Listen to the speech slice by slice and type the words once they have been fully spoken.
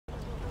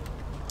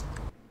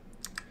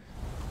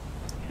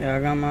Yeah, I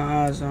got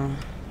my eyes on.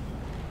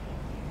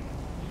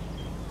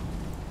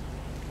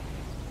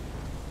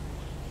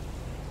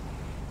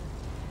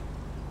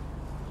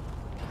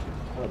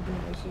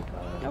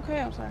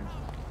 Okay, I'm sorry.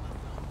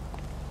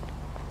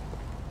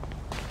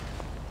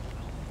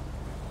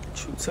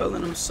 What you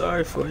telling him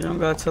sorry for? You don't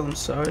gotta tell him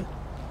sorry.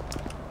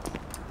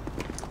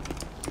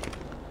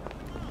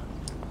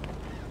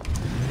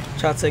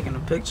 Try taking a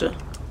picture.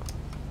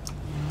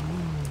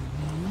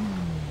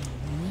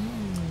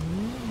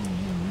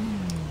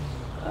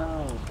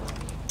 Oh.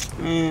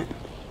 Man.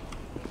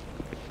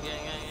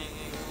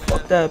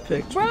 Fuck that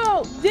picture.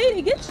 Bro, did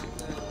he get you?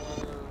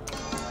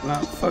 Nah,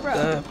 fuck Bro.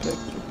 that picture.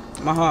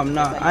 Maha,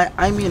 nah,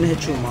 I ain't mean to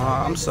hit you,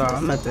 Maha. I'm sorry, I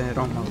meant to hit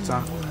on no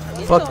time.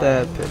 Fuck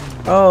that picture.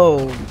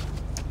 Oh.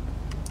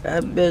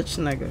 That bitch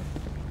nigga.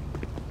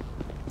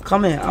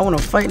 Come here, I wanna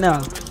fight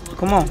now.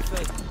 Come on.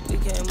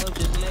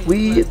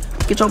 We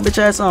get your bitch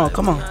ass on.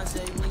 Come on.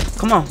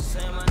 Come on.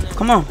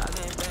 Come on.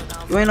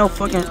 You ain't no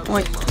fucking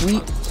point.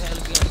 Weak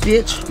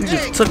bitch. You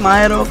just took my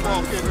head off.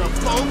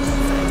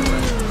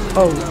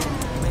 Oh.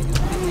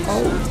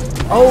 Oh.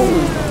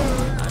 Oh.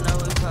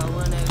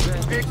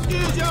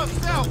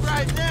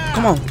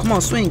 Come on, come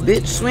on, swing,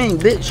 bitch, swing,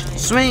 bitch,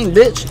 swing,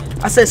 bitch.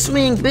 I said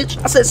swing, bitch.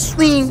 I said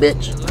swing,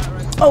 bitch.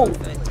 Oh.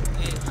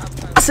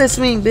 I said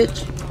swing,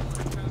 bitch.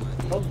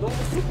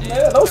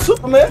 No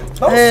Superman.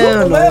 No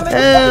Hell Superman. no,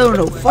 hell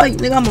no. Fight,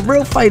 nigga. I'm a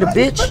real fighter,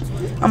 bitch.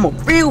 I'm a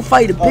real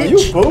fighter,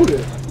 bitch. Oh, you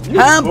booted.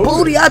 I'm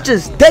booty. I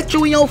just decked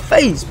you in your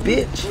face,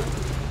 bitch.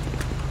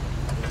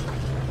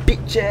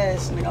 Bitch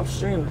ass nigga. I'm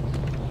streaming.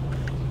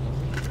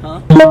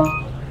 Huh?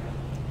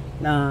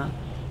 Nah.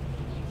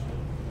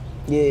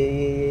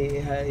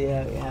 Yeah.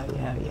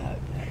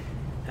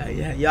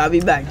 Yo, I'll be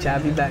back,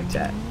 chat.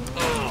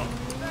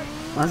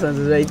 My son's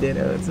is right there,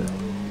 though.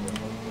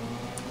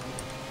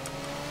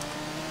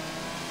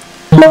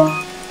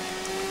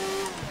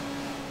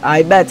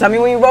 Alright, bet. Tell me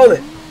when you roll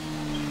it.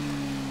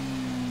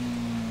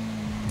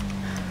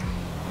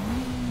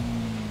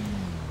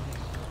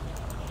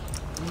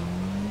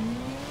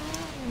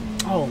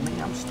 Oh,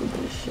 man, I'm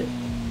stupid as shit.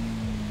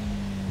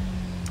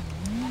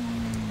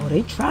 Oh,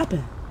 they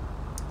trapping.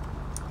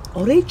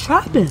 Oh, they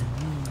trapping.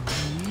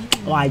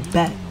 Oh, I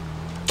bet.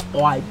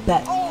 Oh, I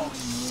bet. Oh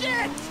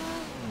shit!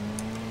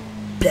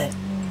 Bet.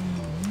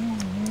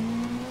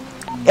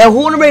 Hey,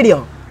 who on the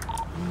radio?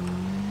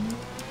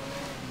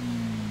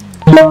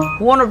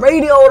 Who on the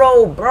radio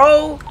though,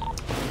 bro?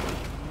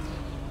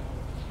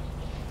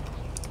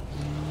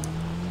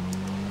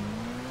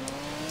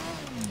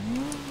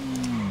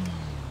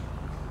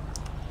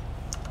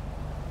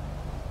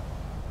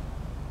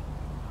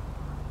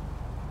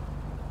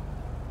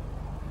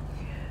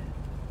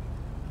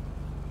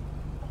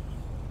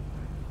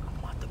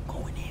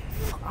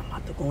 I'm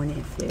about to go in there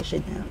and flare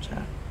shit down,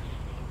 child.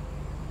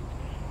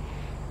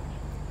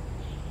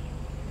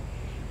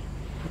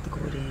 I'm about to go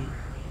in there and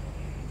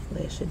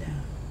flare shit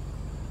down.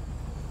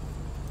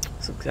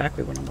 That's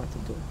exactly what I'm about to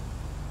do.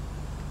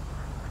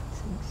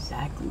 That's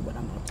exactly what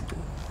I'm about to do.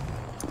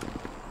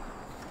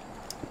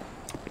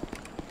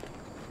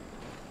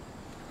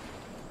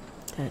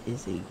 That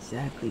is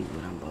exactly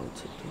what I'm about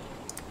to do.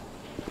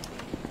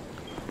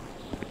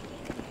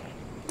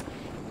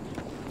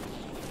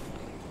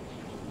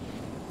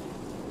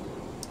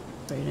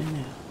 Right in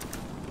there.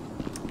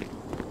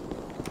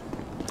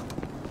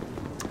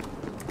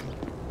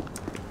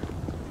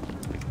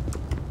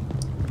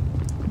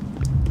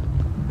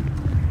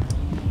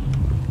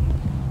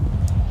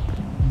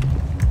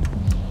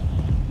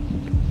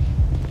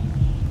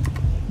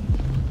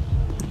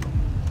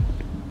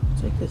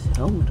 Take this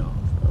helmet off,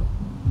 bro.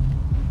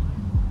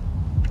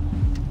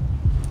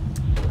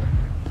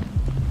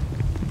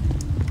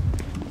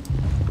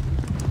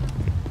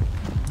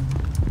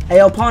 Hey,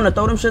 yo, partner,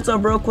 throw them shits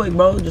up real quick,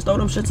 bro. Just throw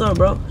them shits up,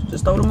 bro.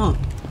 Just throw them up.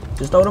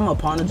 Just throw them up,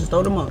 partner. Just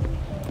throw them up.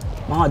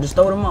 Maha, just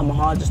throw them up,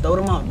 Maha. Just throw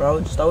them up, bro.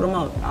 Just throw them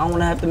up. I don't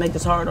want to have to make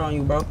this hard on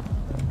you, bro.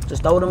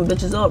 Just throw them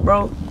bitches up,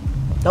 bro.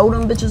 Throw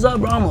them bitches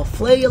up, bro. I'm going to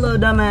flay your little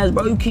dumb ass,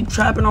 bro. You keep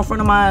trapping on front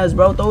of my ass,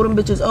 bro. Throw them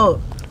bitches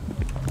up.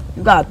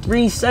 You got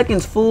 3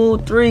 seconds, fool.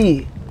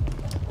 3,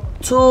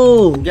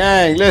 2.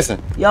 Gang,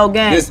 listen. Yo,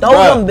 gang, This, throw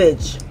bruh. them,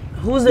 bitch.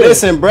 Who's this?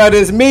 Listen, bruh,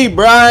 this me,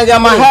 bruh. I ain't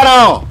got my hat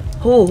on.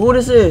 Who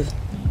this is?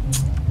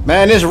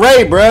 Man, this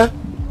Ray, bruh.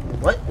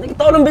 What? Nigga,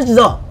 throw them bitches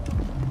up.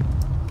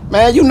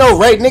 Man, you know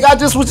Ray, nigga. I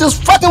was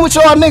just fucking with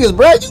y'all niggas,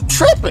 bruh. You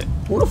tripping.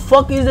 Who the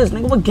fuck is this,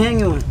 nigga? What gang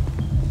you in?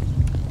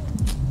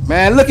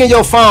 Man, look in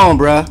your phone,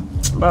 bruh.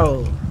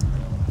 Bro.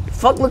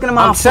 Fuck looking at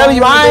my phone. I'm telling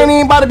you, I ain't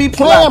even about to be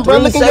playing,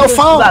 bruh. Look in your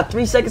phone. You got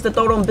 3 seconds to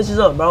throw them bitches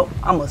up, bro.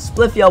 I'ma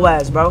spliff your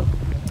ass, bro.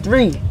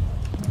 3,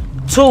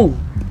 2,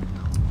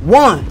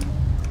 1.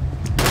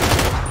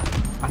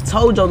 I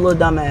told your little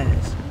dumb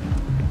ass.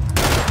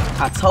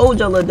 I told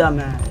your little dumb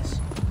ass.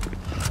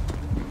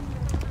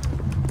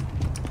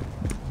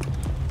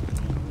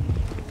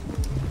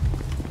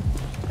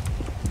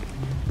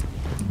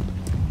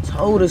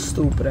 Told his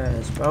stupid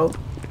ass, bro.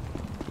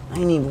 I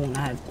ain't even wanna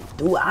have to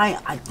do it.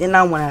 I did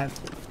not wanna have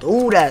to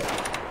do that.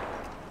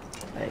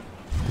 Like,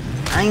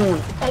 I ain't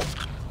wanna.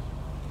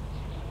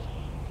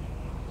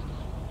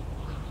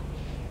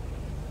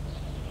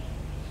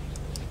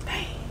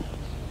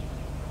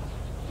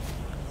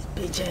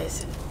 bitch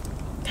ass.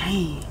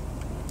 Dang.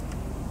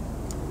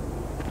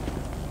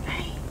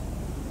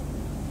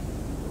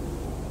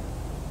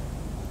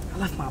 I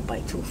left my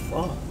bike too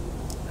far.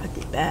 I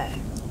get back.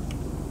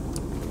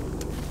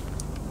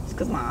 It's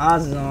cause my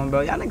eyes is on,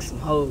 bro. Y'all niggas some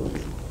hoes.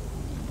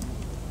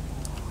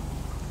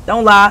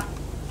 Don't lie.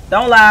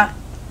 Don't lie.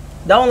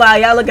 Don't lie.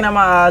 Y'all looking at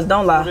my eyes.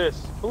 Don't lie. Who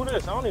this? Who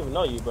this? I don't even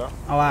know you, bro.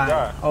 Oh,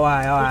 alright. Oh,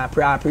 alright.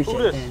 I appreciate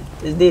it.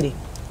 It's Diddy.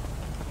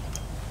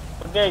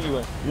 What gang you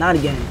in? Not a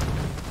game.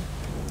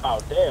 Oh,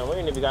 damn. We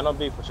ain't even got no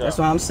beef with y'all. That's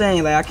what I'm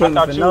saying. Like, I came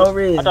in for no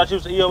reason. I thought you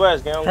was the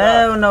EOS gang.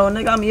 Hell no,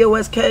 nigga. I'm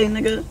EOSK,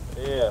 nigga.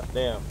 Yeah,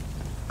 damn.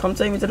 Come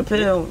take me to the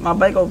pill. My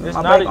bike open. This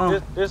My naughty, bike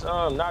on. This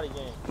naughty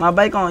game. My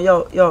bike on.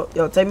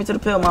 Yo. Take me to the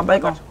pill. My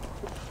bike on.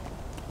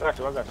 I got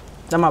you.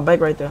 That's my bike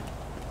right there.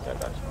 Yeah, I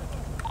got you.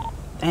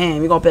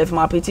 Damn, you gonna pay for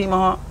my PT, my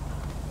heart?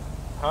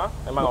 Huh?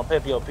 Am I gonna pay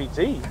for your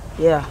PT?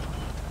 Yeah. Yeah,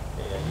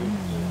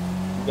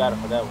 you got it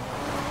for that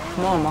one.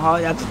 Come on, my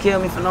heart. Y'all just kill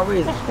me for no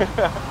reason.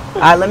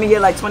 Alright, let me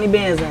get like 20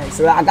 bands in.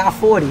 So I got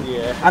 40.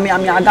 Yeah. I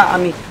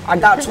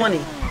got 20.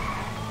 You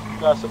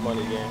got some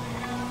money, gang.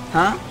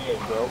 Huh? You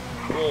ain't broke.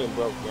 You ain't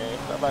broke, gang.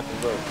 Stop acting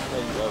broke. I know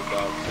you love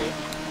dog shit.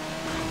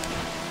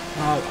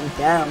 Oh, I'm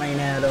down right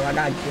now though. I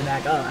gotta get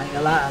back up. I ain't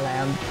gonna lie.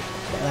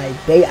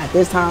 Like at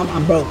this time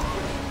I'm broke.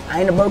 I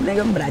ain't a broke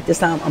nigga, but at this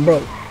time I'm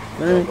broke.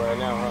 Broke right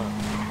now, huh?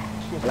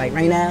 Like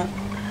right now,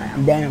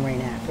 I'm down right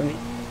now. For me.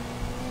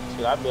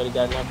 Shit, I barely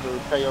got enough to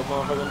repair your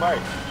motherfucking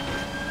bike.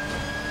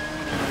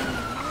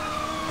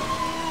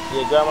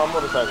 Yeah, grab my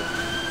motorcycle.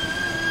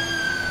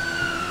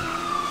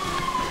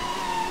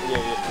 Yeah,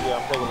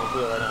 I'm taking the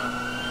pill right now.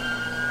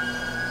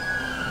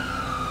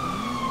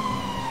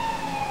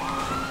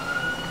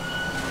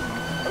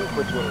 Let me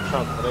put you in the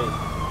trunk today.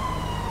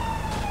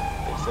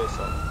 They say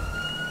so.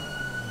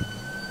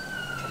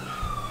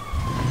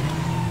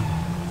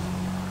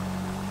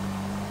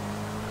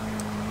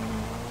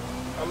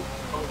 I'm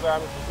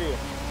grabbing the pill.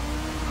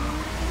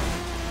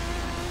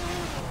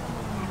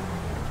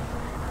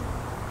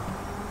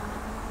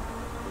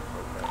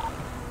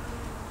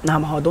 Nah,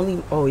 my heart, don't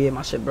leave. Oh yeah,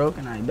 my shit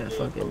broken. I bet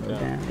fuck it, bro.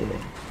 Damn,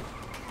 yeah.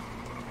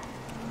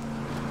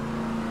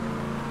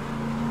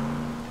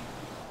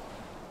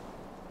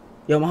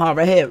 Yo, my heart,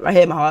 right here, my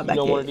heart, back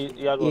here. You know one of these,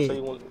 y'all gonna say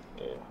you want,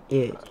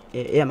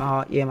 Yeah, my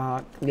heart,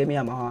 Give me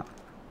up, my heart.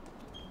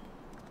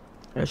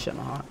 That shit,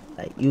 my heart.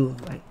 Like, you,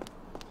 like,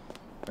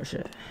 that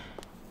shit.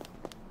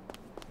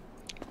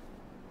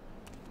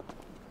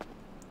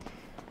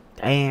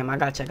 Damn, I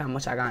gotta check how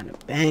much I got in the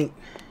bank.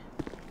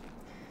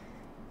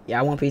 Yeah,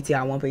 I want PT,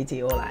 all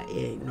like,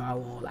 yeah, you know, I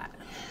won't lie.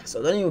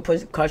 So don't even put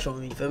the crutch on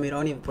me, feel me?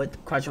 Don't even put the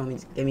crutch on me.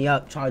 Get me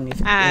up, charge me.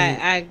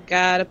 I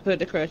gotta put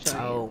the crutch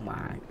on you. Oh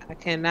my. I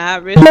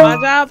cannot risk my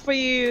job for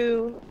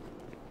you.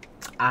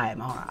 Alright,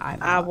 my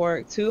heart. I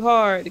worked too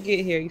hard to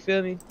get here, you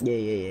feel me?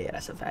 Yeah.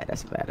 That's a fact.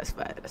 That's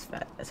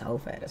a whole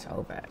fact.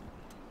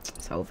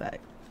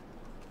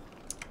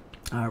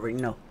 I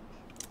already know.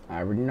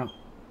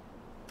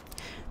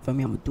 Feel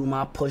me? I'm gonna do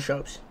my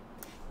push-ups.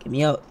 Get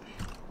me up.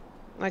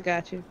 I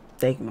got you.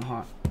 Thank you, my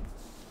heart.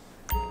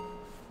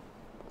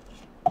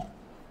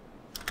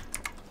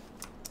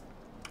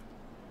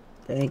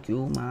 Thank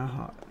you, my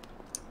heart.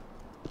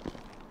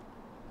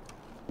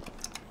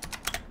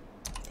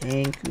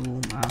 Thank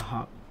you, my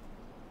heart.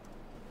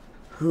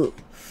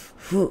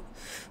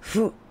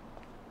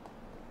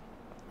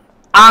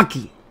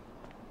 Aki,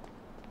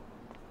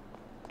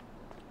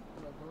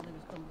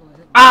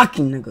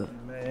 nigga.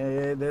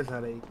 Man, that's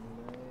how they.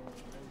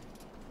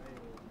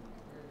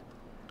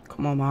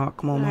 Come on, my heart.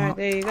 All right,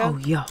 there you go. Oh,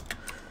 yeah.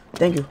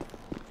 Thank you.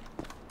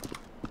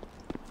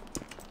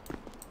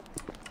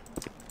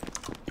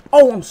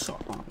 Oh, I'm sorry.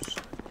 Do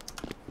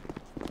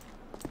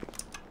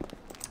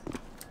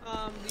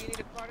you need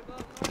a car to go up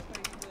north, or are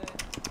you good?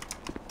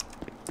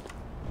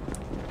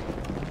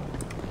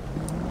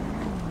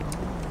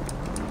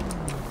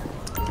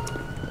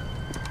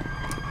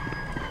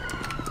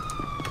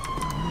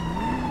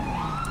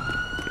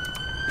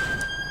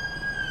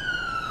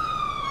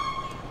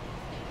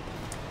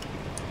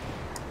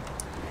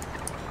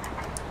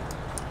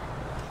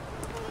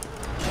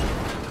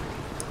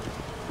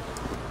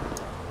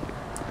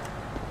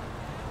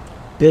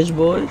 Bitch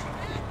boys.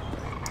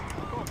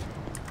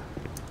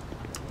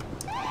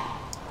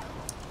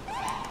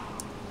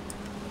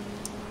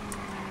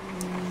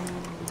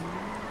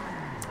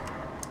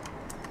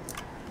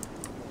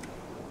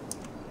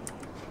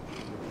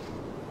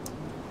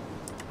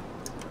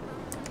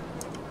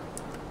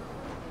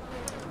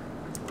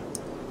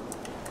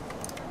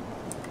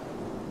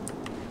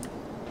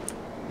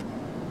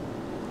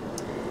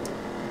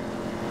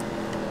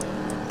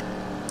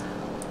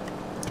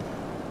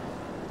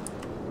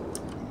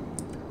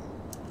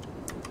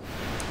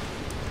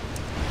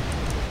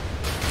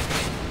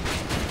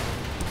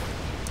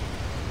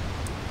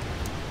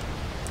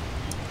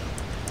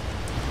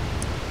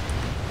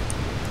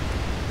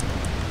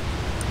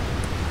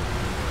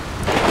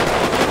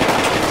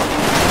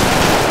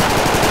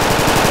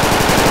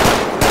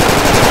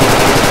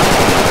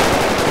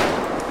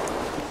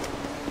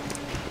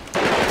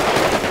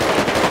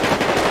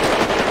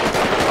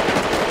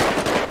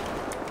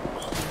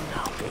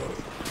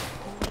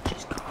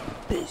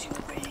 busy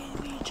over here in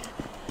Legion.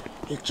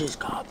 It just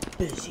got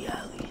busy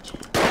at Legion.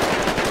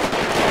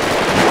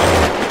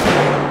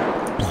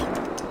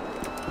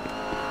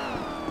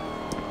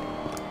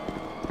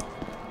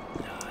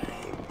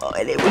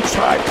 And they would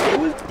try.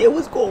 They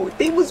was going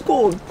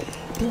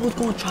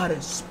to try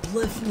to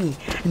split me,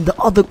 and the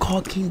other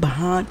car came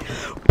behind.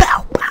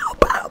 Bow, bow,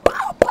 bow,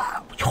 bow,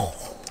 bow. Yo.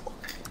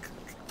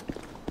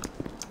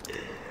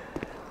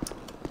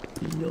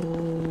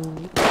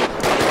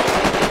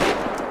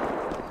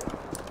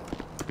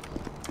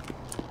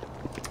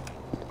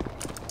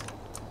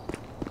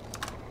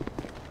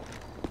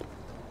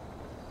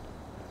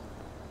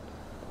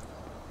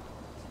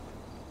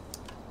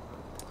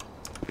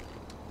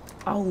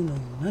 I don't know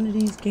none of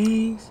these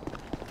gangs.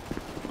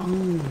 I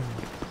don't know.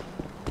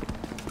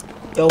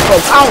 Yo,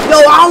 folks,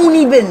 I don't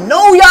even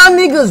know y'all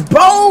niggas,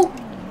 bro.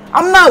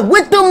 I'm not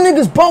with them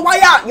niggas, bro. Why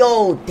y'all?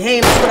 Yo,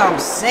 damn, that's what I'm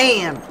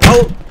saying,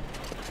 bro.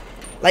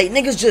 Like,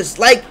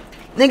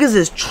 niggas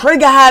is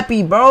trigger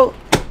happy, bro.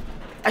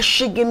 That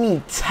shit get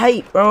me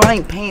tight, bro. I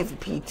ain't paying for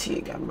PT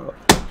again, bro.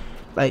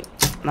 Like,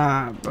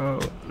 nah, bro.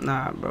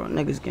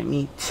 Niggas get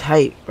me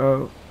tight,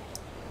 bro.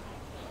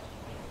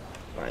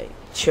 Like,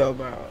 chill,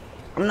 bro.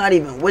 I'm not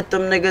even with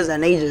them niggas,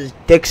 and they just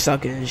dick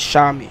sucking and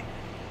shot me.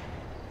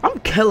 I'm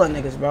killing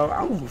niggas, bro.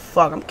 I don't give a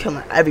fuck. I'm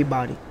killing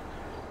everybody.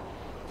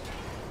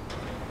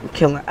 I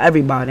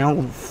don't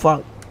give a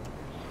fuck.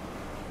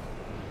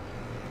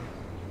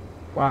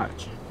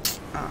 Watch.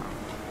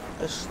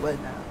 Let's slit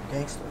now.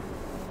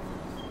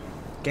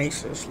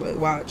 Gangster slit.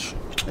 Watch.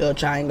 Yo,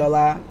 I ain't gonna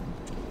lie.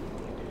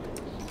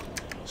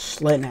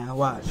 Slit now.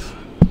 Watch.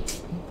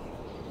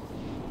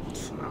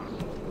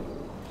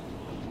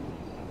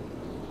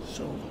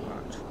 So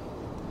watch.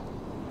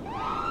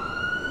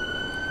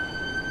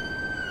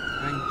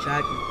 I ain't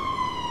jacking.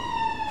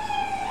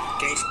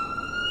 Gangster.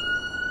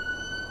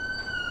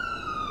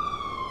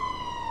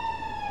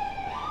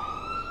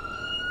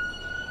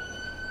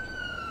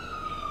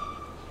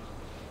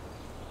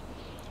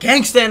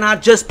 Gangsta, and I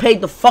just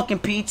paid the fucking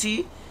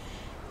PT.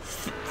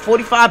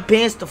 45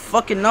 bands to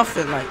fucking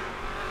nothing. Like,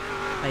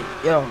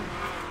 yo.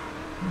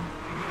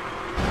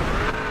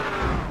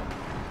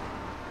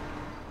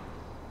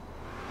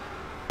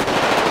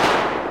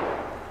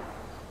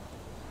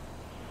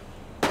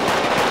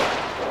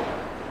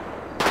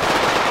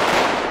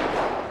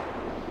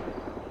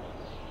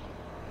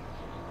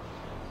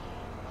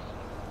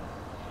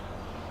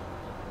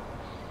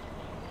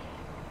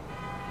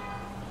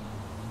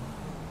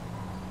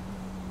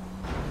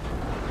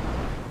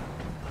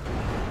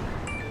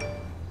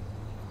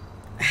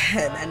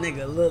 That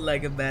nigga looked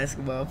like a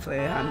basketball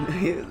player. I knew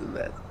he was the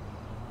best.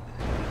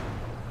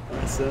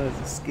 My son's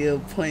a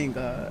skilled point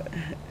guard.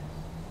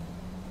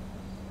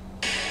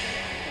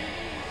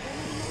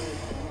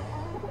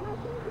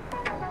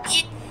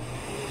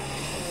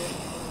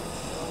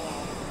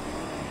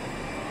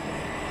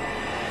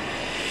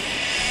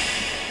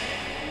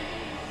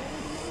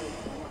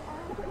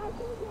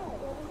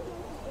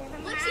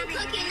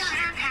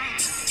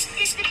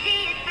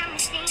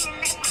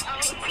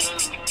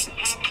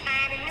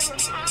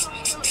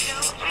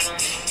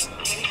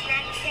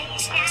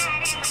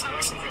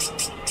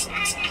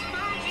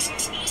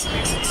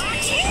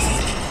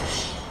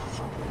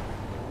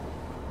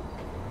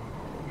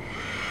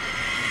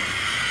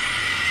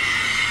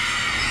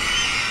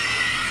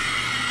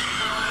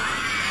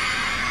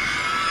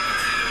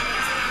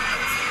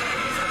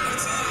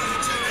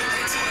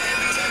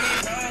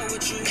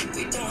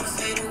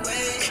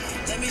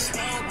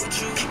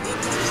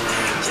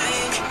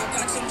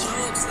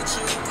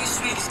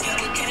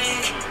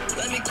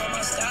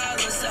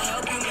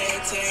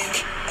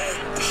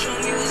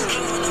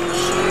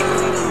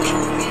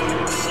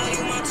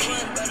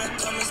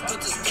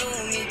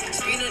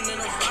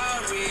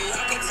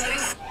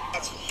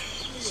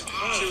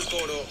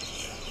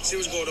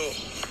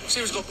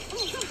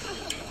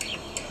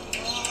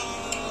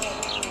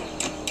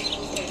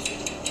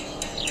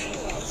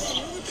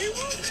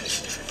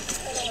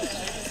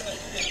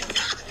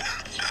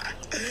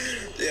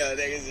 Yeah,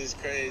 niggas is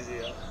crazy,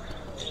 yo.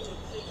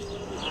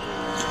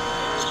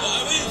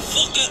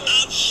 Fucking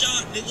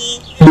outshot,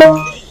 nigga. Know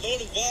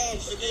the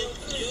vibes, nigga.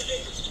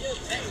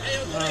 Hey,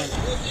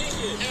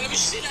 let me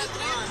see that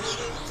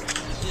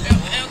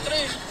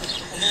three.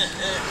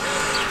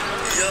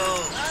 Yo.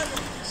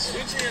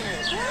 Switch in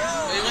it.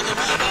 Hey, you want the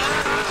ball?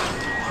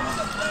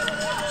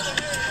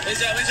 Where's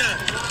that?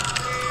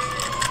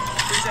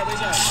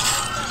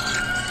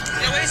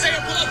 Yeah, wait a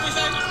second. Pull up, please.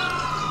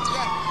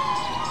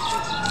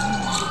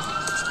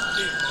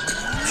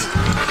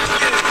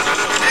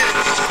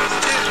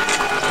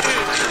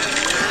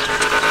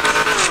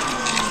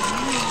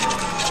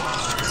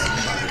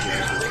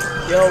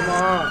 Yo,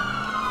 mom.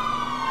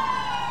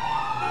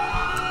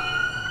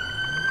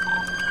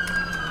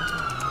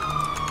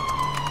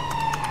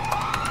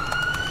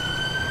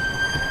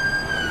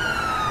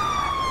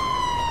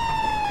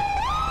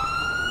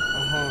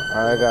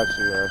 I got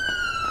you,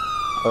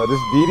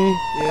 this Didi?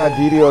 Yeah.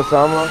 Didi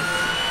Osama?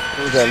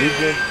 Who's that,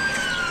 Legion?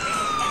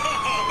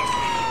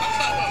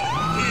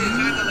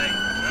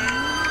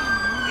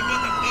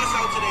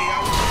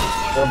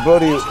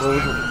 Brody,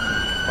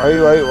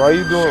 why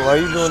you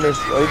doing this?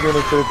 Why you doing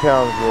this to the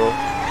towns, bro?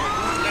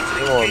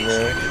 Come on,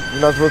 man.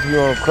 You're not supposed to be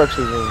on crutches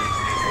and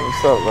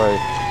what's up, like?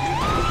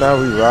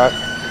 Now we rock.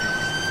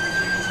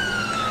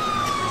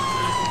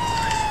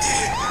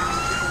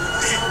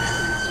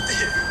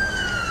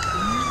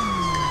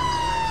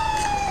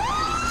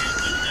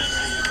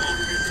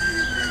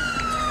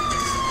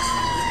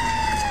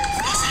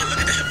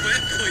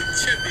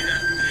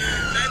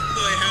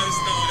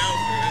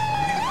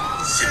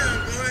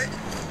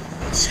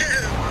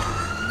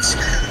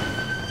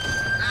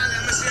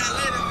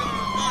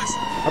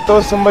 I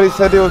thought somebody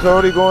said they was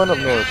already going up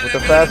north with the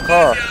fast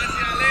car.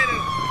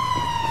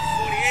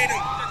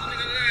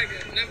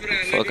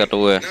 Fuck out the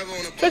way.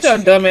 Shut your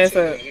dumb ass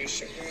up.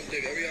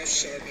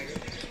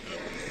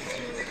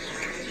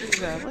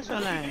 What's your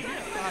name?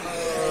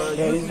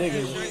 Yeah, these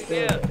niggas.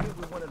 Yeah.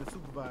 One of the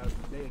supervisors.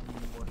 They'll give you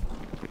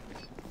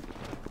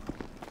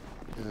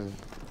one.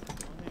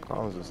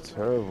 Collins is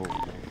terrible.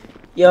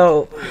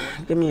 Yo,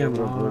 give me a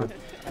mod.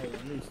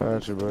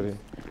 Got you, buddy.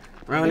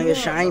 Bro, nigga,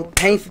 shit, I ain't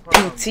paying for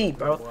PT,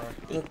 bro.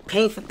 Ain't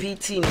paying for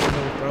PT no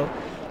more, bro.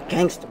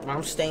 Gangster, bro.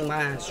 I'm staying my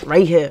ass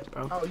right here,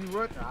 bro. Oh, you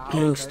run?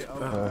 Gangster,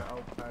 bro.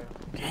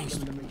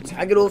 Gangster. Till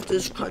I get off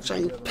this crutch, I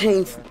ain't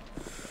paying for.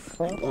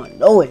 You wanna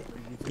know it?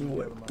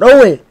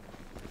 Know it?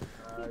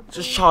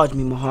 Just charge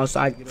me, Mahal,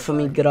 so for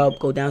me to get up,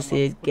 go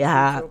downstairs, get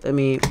high. Feel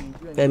me.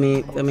 Hey,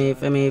 buddy.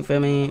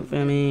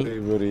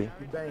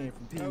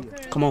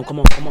 Come on.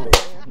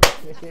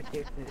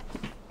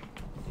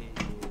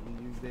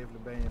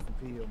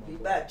 Be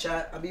back,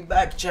 chat. I'll be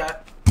back,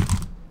 chat.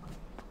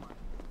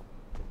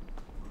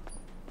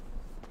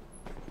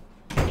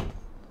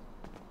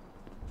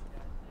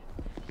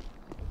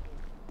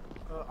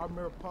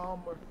 Amir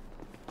Palmer.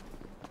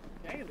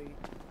 Daily.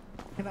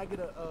 Can I get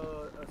a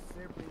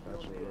separate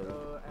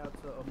unit out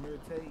to Amir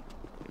Tate?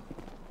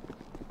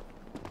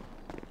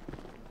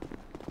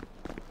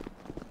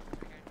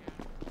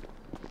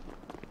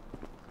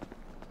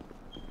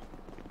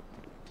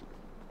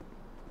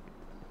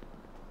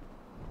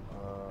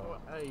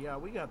 Hey, y'all,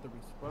 we got to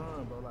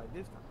respond, bro. Like,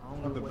 this the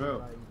only way,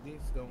 like,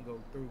 this gonna go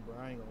through, bro.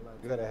 I ain't gonna lie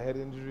to You got a head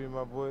injury,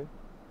 my boy?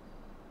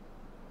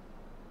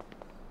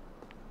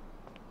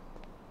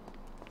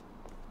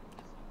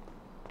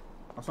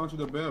 I sent you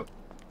the bill.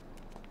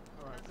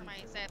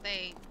 Somebody said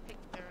they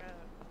picked her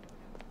up.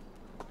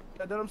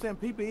 That's what I'm saying.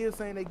 People is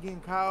saying they getting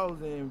calls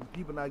and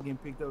people not getting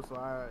picked up, so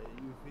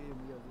you feel me?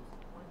 Just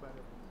worry about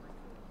it.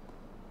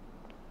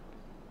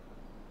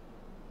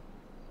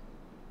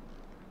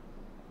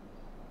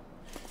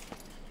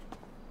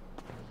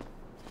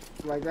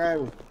 Like that.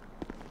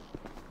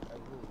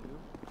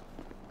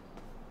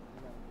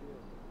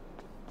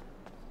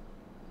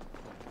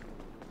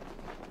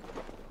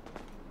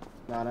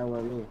 Nah, that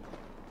wasn't me.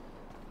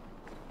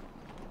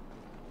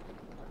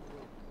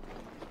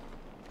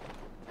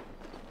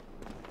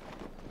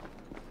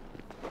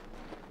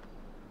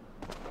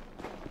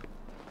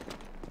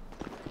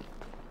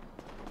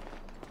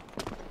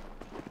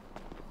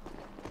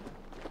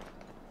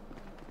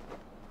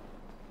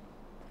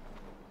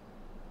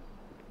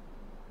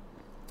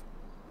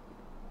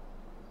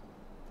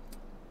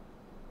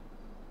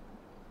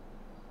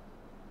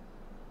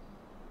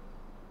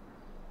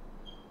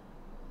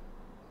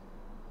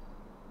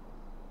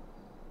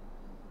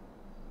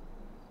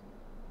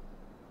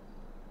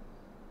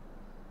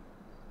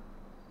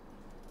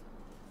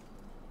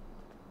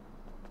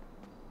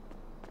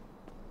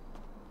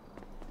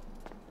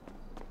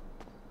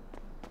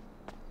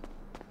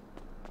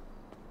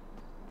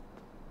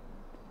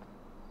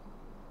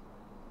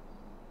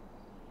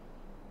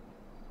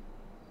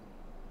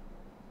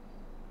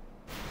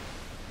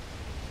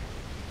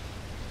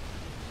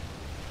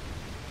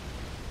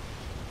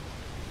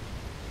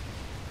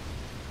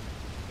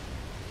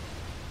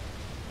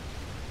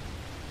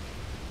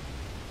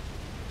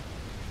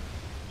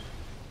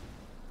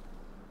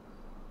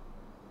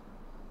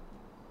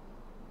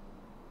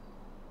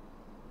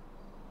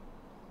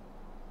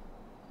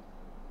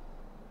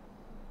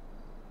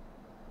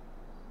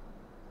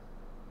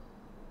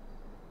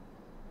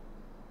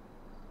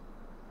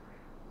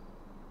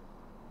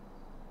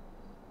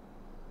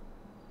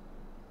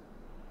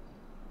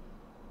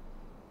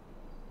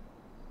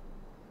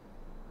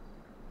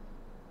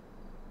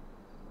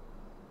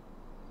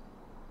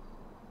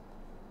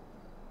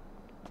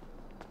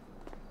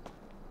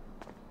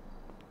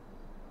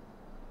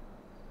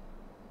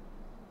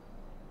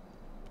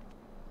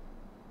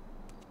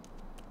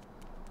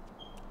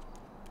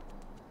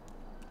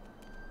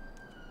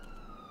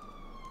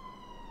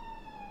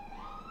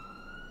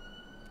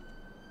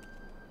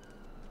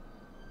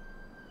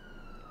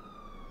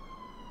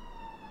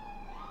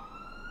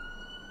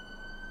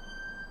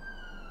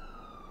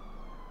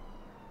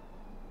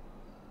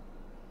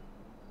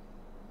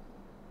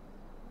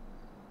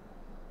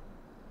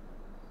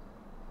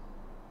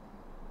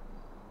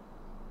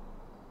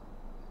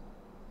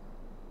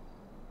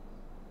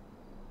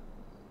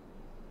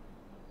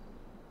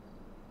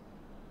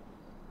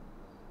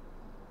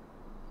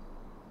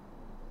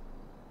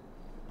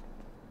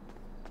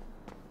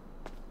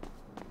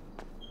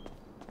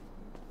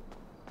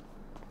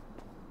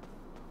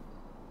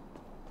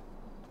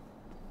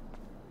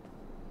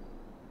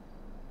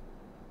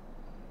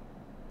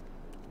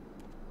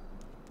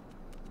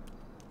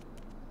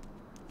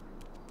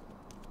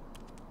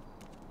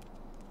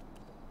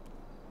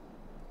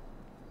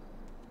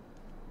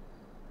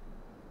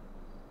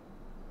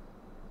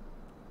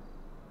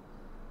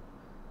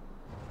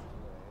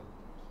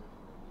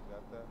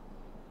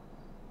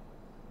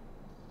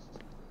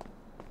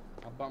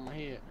 bumped my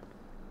head.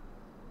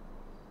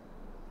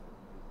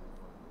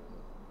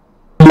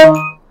 Alright,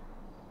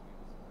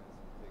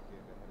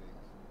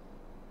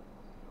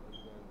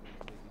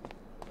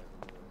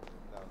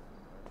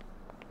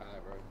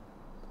 bro.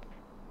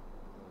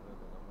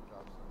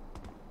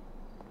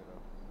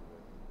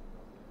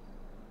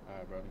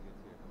 Alright, bro.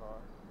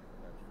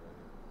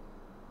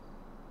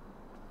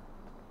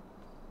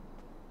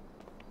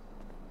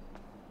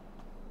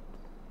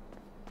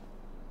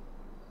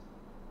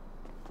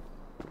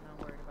 I'm not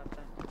worried about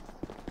that.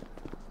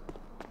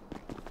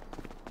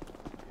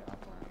 Yeah, I'll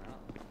find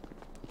out.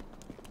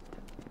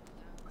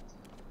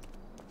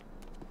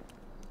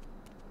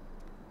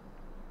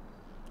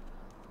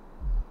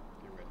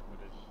 Get ready for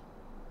this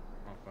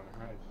motherfucking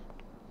house.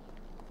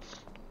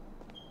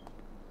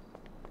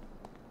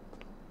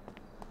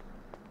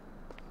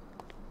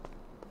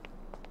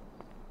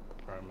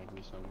 Probably make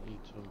me something to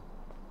eat too.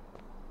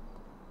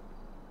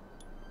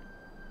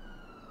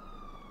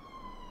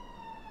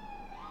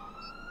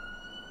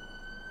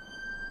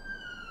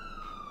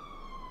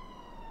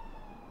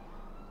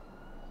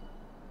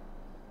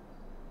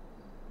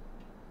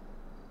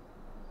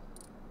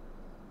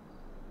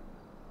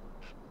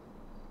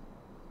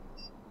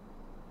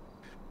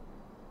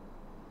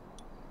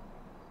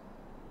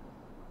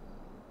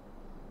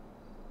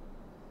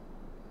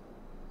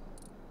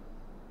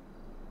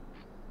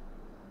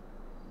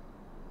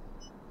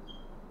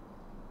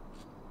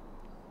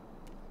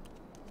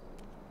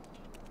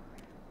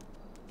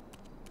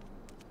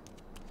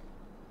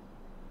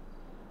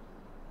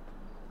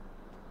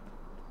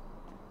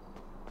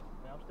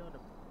 Man, I'm still in the.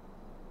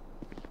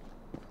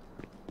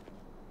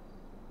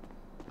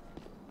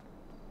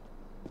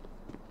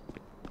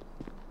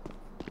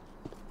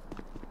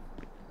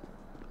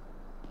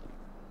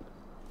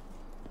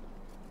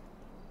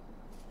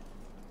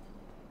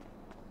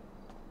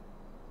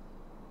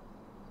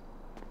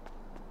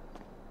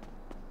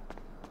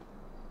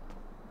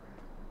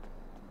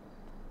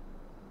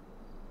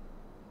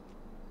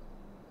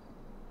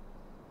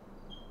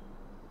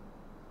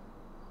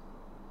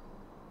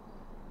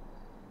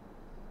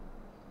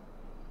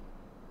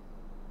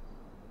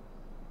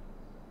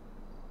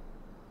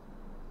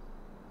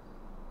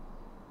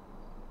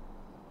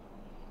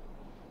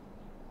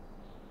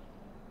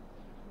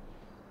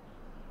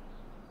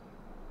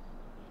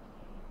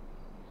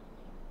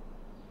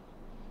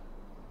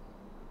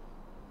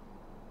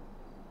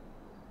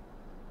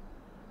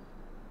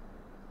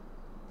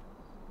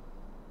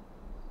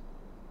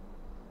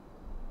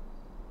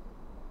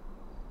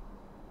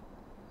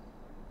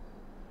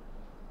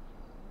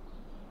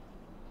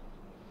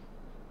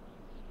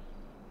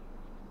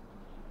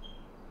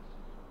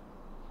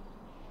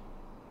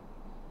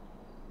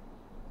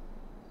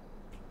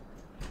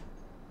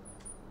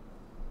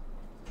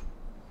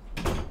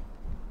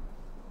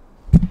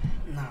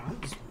 Nah,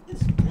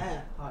 it's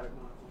mad hot at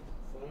my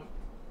phone.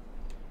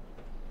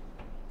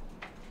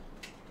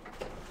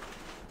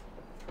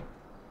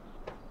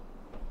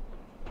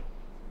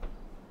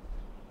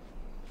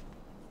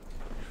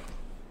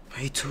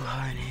 Way too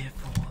hot in here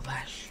for all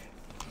that shit.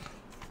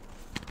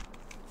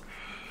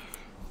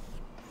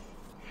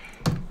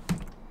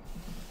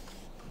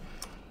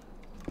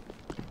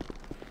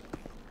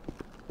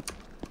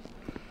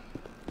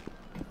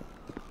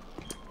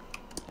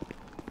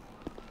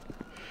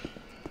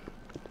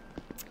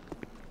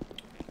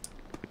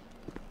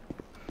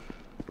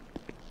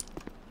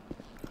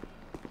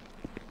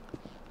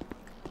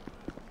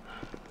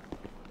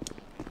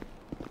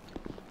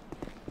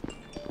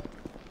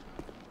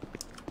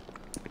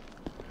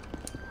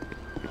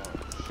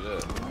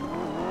 Shit.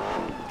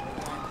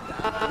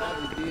 I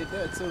just did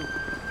that too.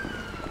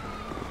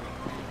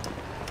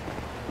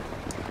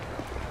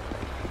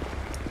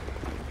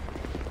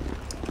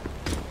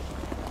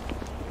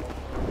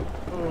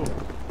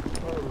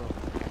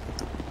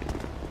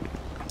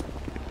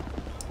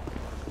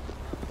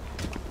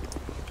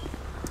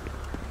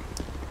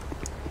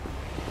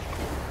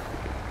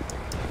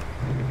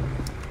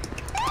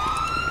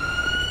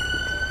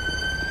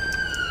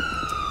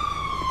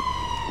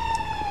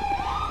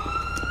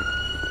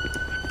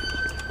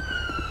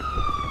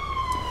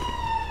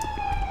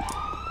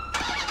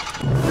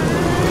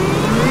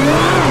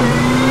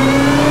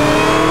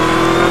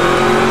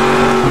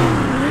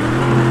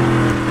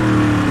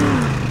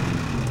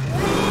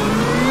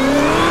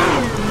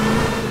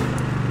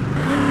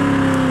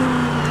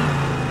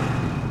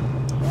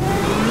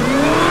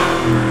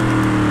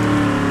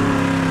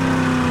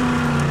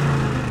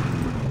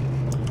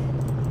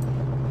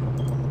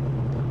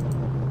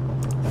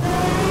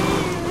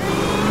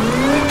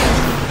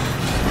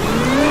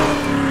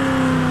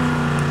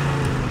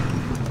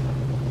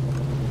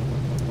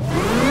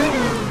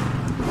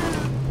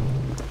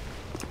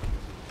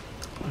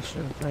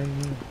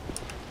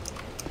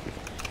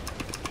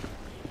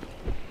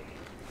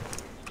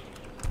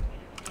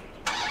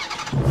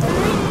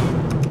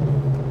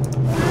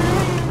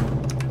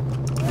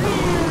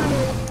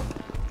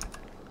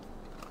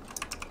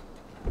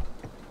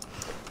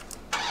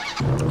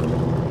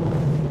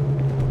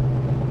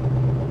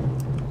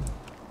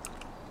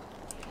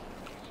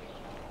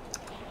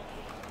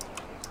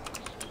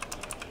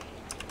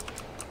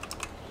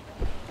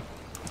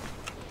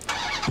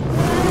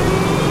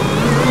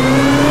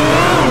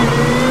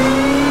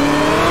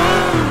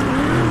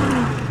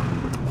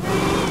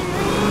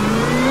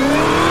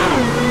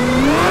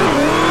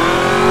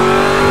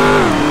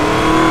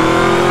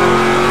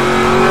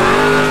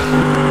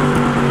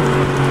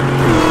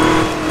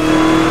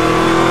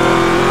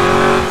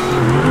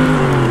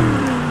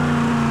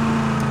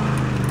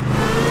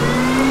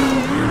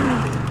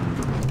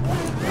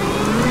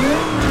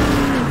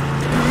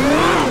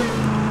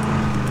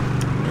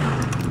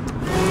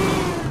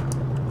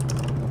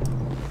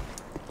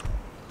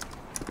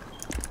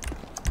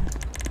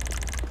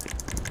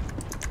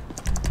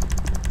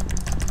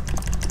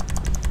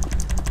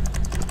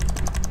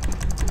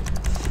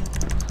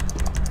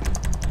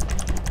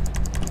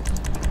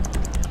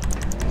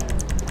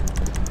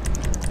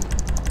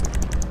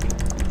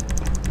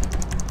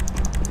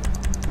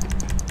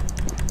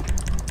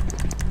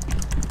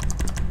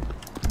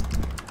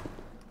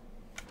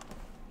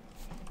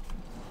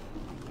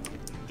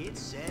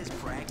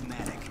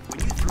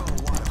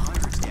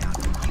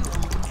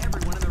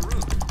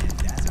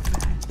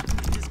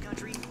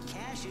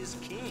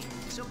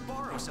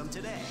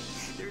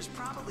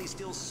 likely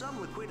still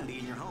some liquidity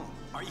in your home.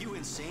 Are you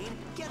insane?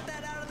 Get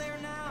that out of there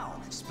now.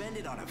 Spend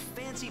it on a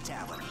fancy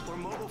tablet or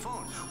mobile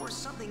phone or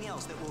something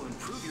else that will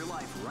improve your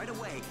life right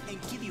away and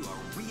give you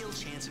a real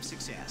chance of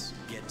success.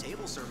 Get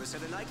table service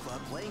at a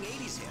nightclub playing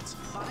 80s hits.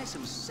 Buy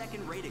some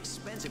second-rate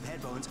expensive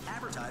headphones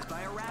advertised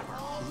by a rapper.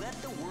 Let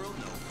the world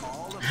know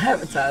all of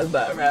Advertised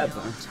by a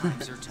rapper.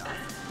 Times are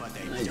tough, but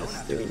they don't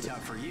have to be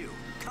tough for you.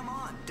 Come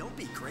on, don't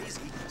be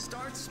crazy.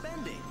 Start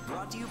spending.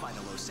 Brought to you by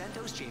the Los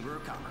Santos Chamber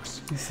of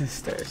Commerce. This is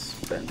start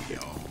spending. Yo,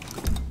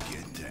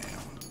 get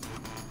down.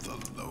 The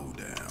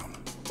lowdown.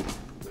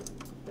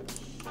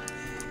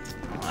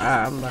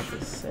 I'm about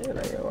to say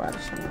like, yo, why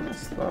does someone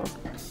slow?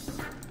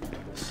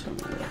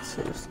 Someone that's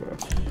so slow.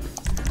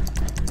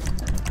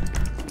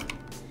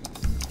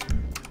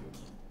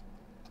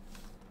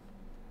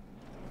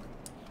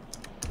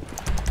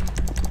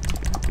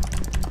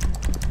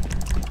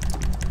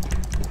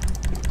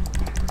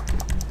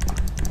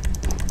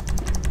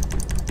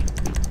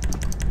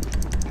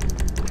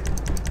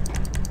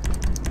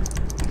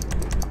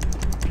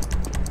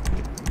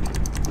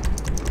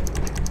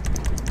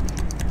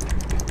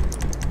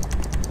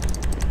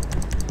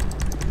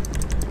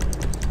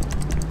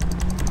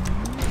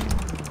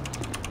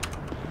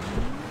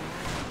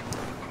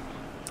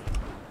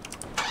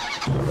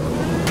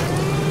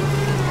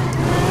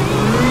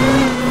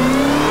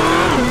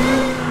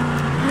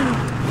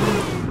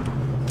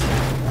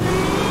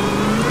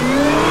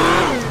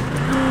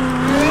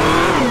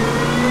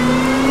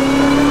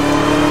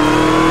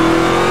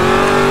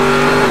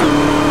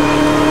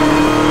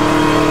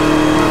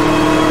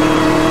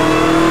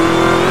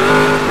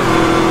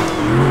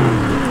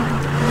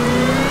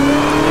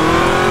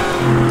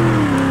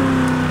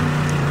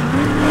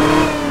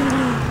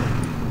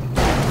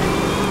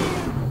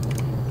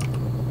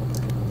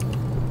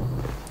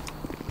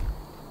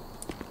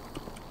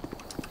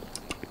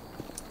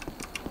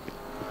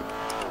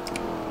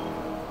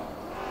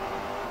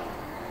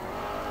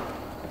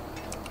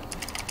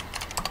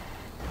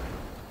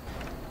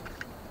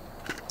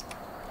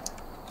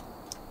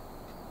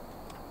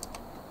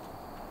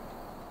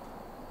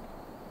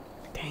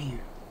 Damn.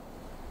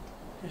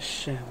 This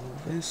shit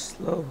moving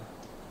slow.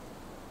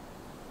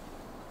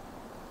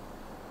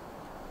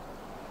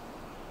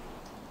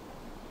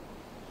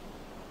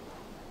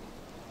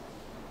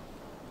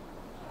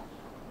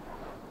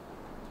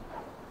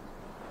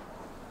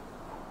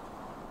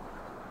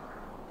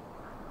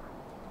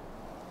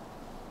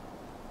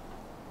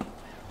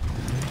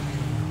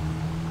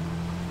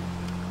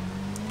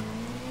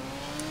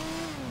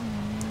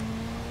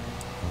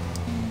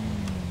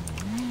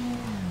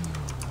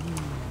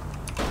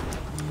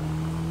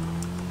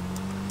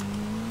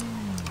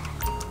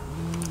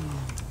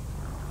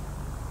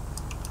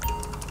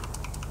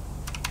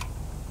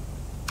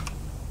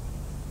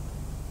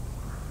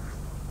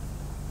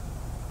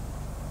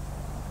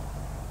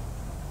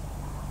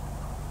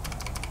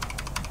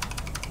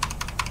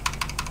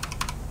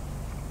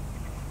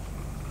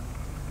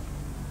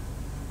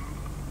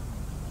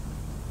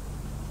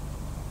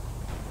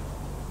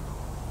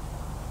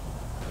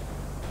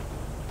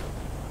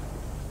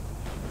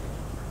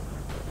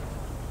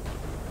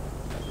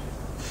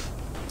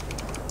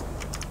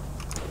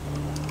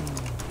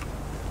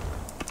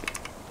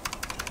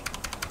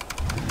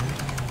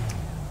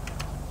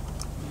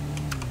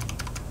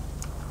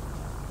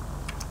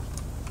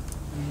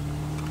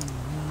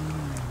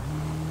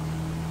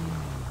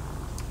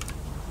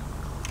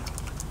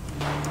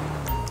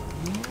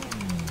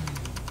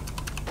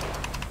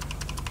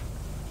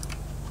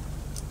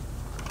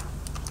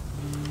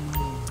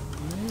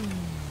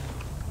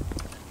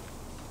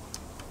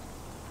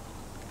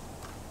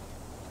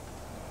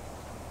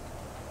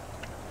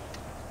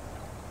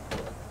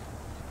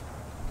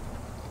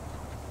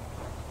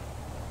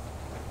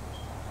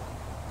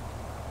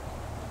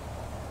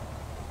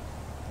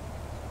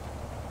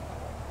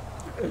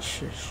 This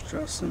shit's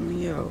stressing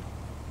me out.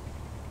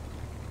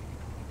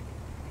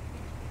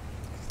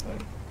 It's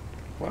like,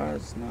 why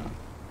is not?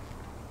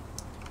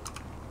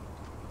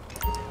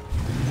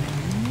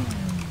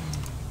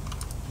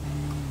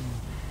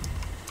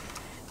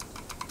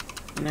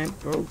 And it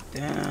broke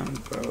down,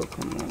 bro.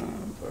 Come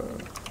on, bro.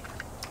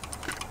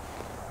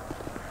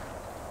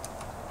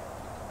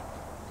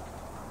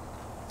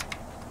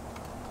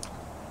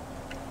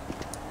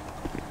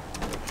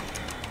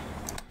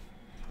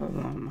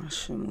 Hold on, my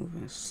shit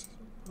moving slow.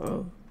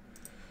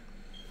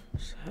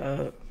 What's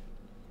up?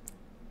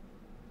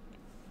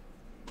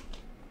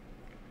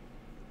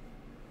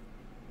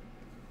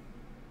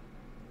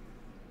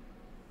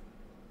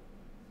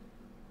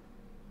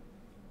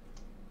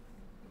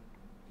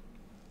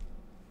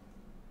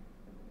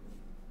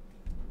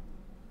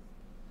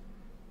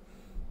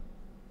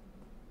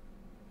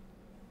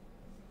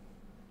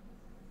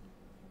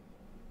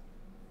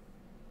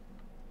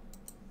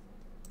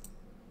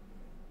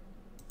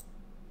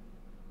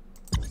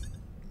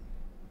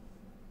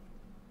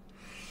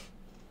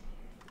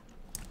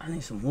 I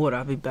need some water.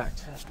 I'll be back,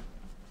 chat.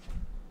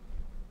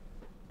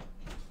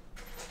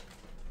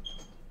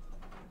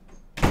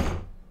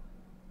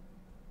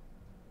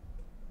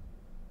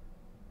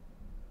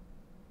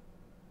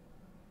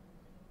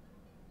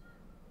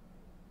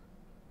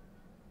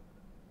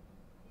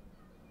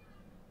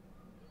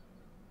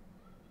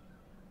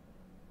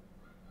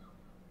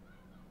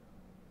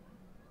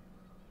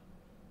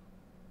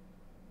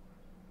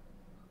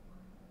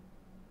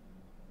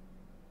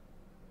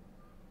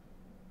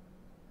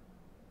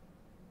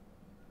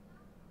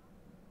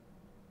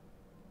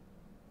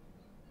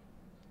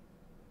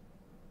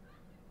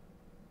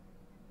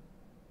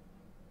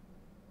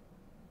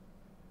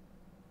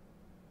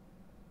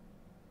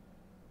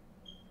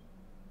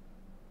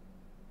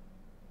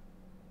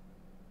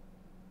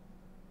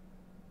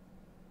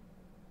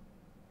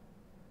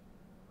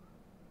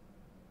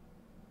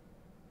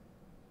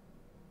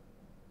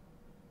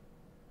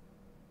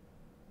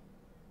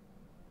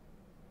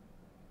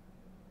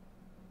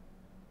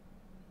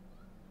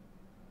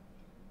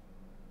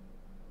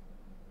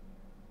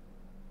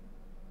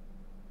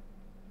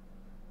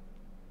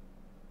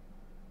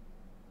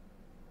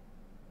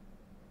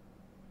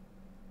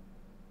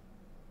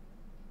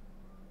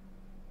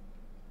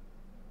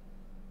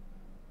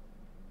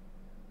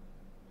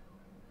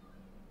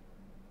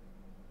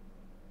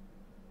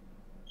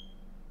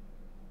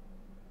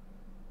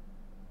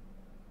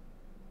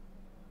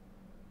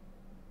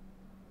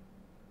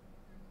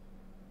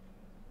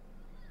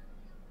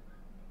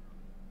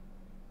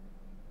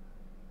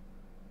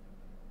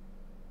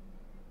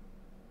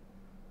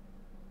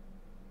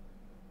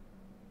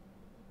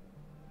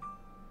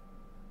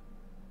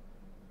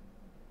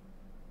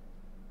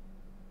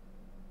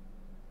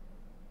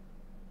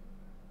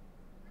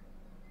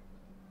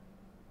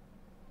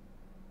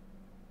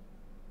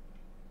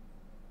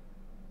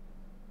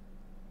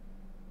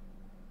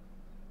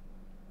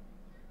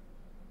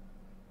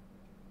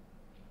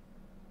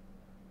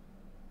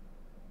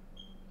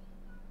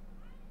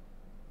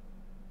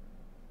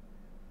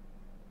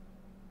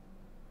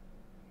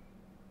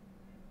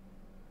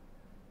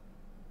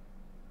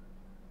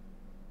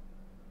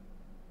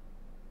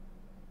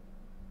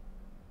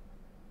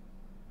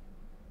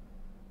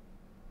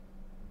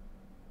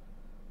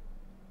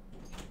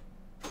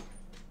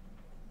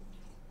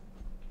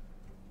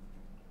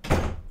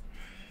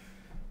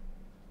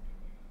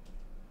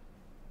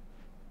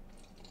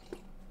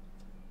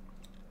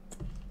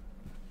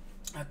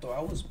 thought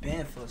I was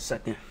banned for a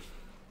second.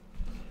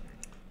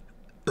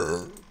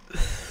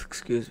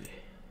 Excuse me.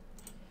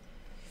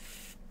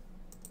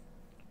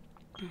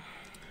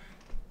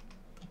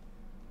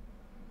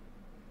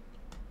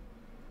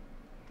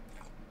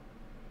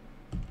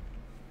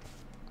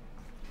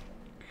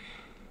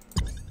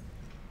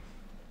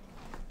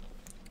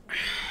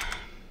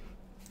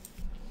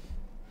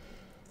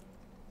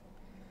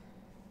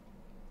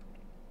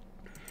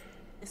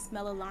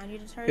 Smell of laundry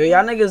detergent. Yo,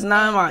 y'all niggas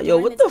not my. Yo,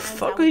 what the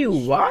fuck are you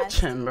stressed,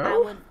 watching, bro? I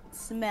would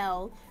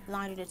smell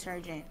laundry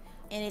detergent,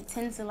 and it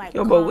tends to like.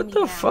 Yo, but what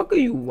the fuck are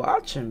you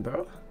watching,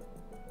 bro?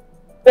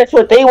 That's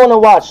what they want to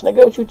watch,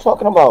 nigga. What you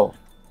talking about?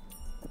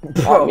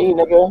 Bro. Not me,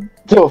 nigga.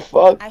 The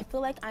fuck? I feel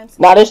like I'm.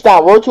 Nah, this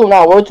not word two.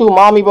 Nah, word two,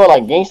 mommy, bro.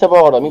 Like gangsta, bro.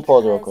 Hold on, let me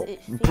pause real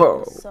quick.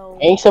 Bro.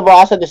 Gangsta, bro.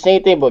 I said the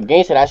same thing, but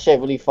gangsta, that shit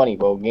really funny,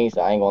 bro. Gangsta,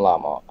 I ain't gonna lie,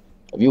 mom.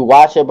 If you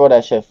watch it, bro,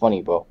 that shit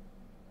funny, bro.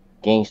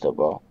 Gangsta,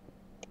 bro.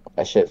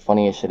 That shit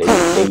funny as shit.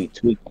 They be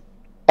tweaking.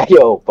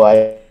 Yo,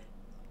 but.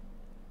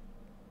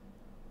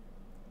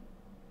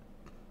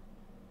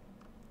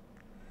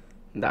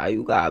 Nah,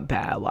 you got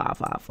bad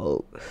Wi-Fi,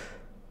 folks.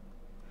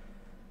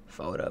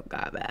 Fold up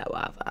got bad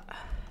Wi-Fi.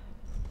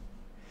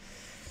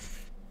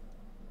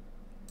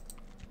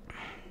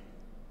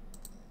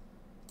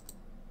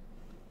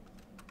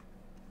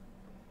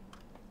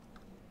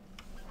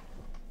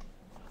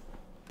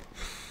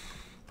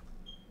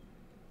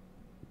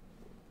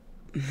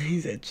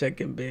 He said check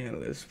and ban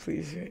list,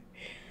 please.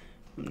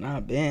 I'm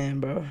not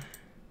banned, bro.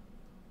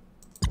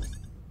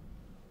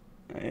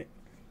 Alright.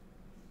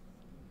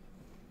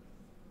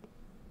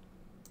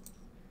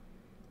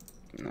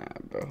 Nah,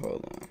 bro,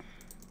 hold on.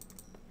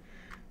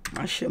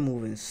 My shit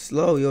moving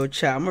slow, yo,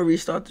 chat. I'm gonna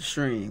restart the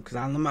stream because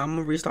I'm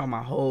gonna restart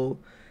my whole,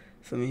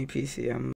 for me, PC.